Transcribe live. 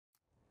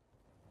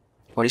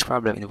For this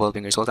problem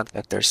involving resultant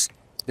vectors,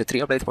 the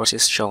three applied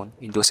forces shown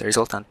induce a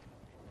resultant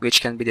which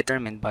can be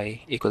determined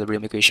by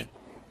equilibrium equation.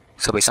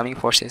 So by summing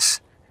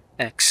forces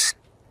x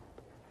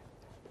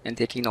and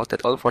taking note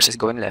that all forces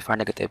going left are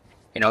negative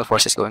and all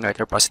forces going right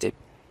are positive,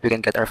 we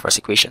can get our first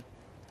equation.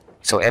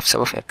 So f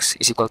sub of x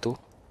is equal to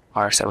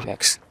r sub of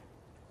x.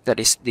 That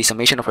is, the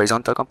summation of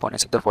horizontal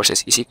components of the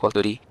forces is equal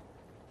to the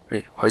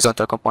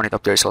horizontal component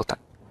of the resultant.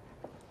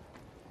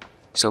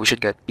 So we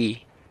should get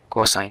p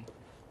cosine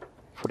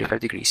 45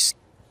 degrees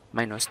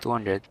minus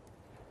 200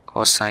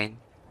 cosine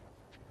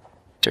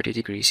 30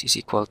 degrees is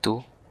equal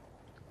to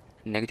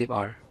negative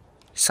r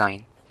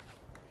sine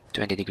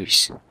 20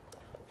 degrees.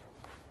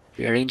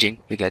 Rearranging,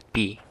 we get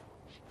p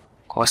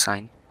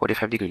cosine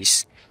 45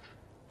 degrees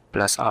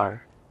plus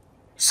r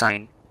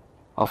sine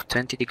of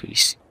 20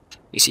 degrees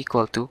is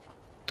equal to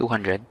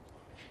 200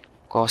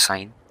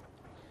 cosine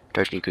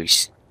 30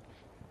 degrees.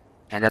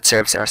 And that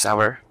serves as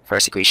our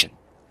first equation.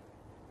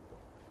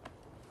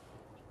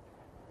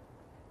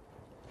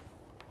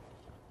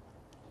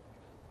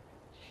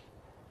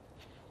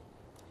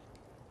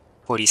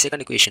 For the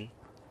second equation,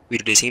 we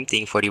do the same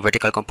thing for the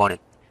vertical component.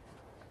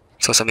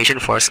 So summation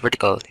force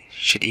vertical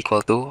should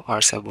equal to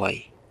r sub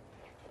y.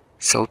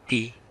 So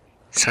p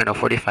sine of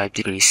 45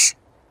 degrees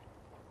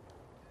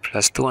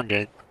plus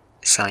 200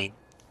 sine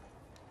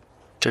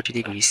 30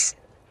 degrees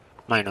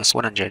minus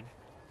 100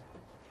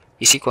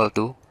 is equal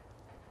to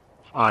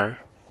r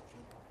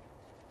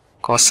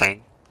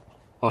cosine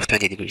of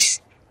 20 degrees.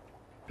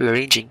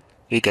 Rearranging,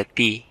 we get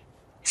p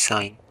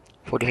sine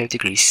 45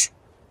 degrees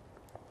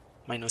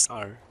minus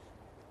r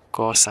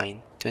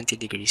cosine 20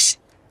 degrees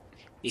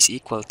is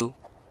equal to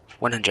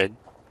 100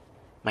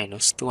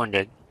 minus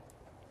 200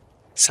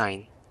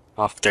 sine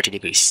of 30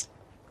 degrees.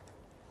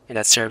 And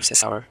that serves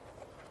as our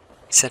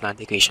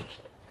second equation.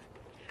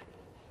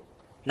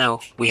 Now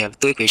we have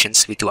two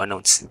equations with two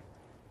unknowns.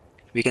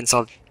 We can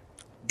solve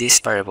these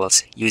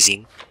variables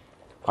using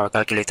our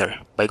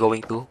calculator by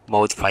going to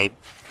mode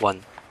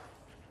 5.1.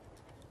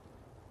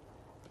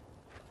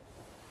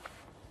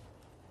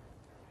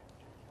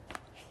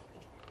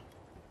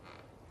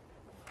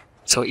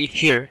 So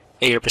here,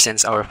 A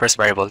represents our first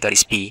variable, that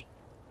is P,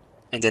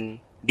 and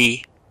then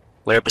B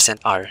will represent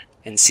R,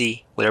 and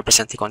C will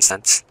represent the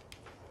constants.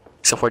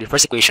 So for the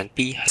first equation,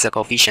 P has a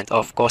coefficient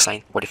of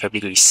cosine 45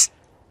 degrees.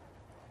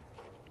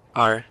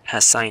 R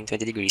has sine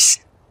 20 degrees,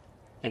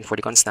 and for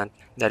the constant,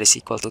 that is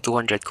equal to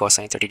 200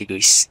 cosine 30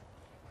 degrees.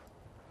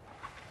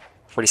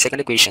 For the second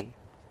equation,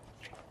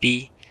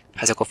 P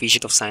has a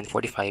coefficient of sine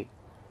 45,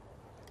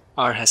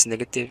 R has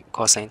negative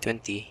cosine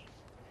 20,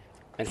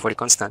 and for the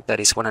constant, that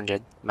is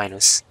 100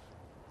 minus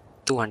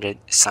 200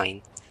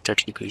 sine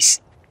 30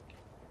 degrees.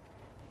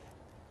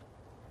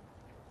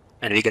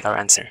 And we get our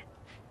answer.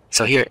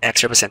 So here,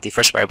 x represents the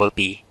first variable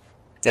p,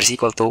 that is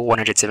equal to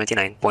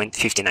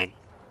 179.59.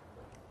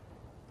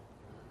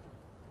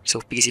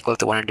 So p is equal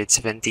to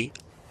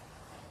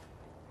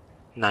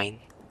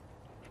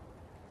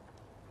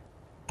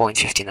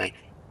 179.59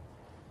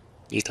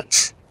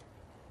 newtons.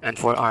 And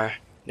for r,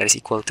 that is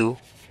equal to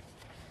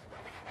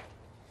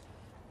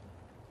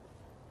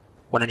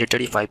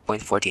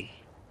 135.14.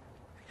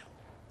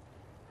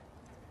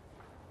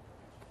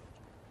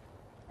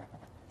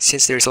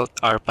 Since the results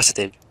are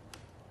positive,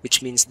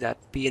 which means that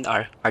P and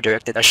R are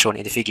directed as shown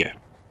in the figure.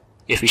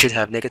 If we should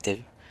have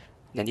negative,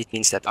 then it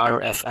means that R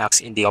or F acts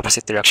in the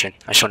opposite direction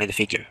as shown in the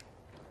figure.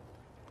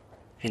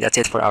 And that's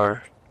it for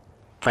our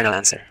final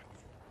answer.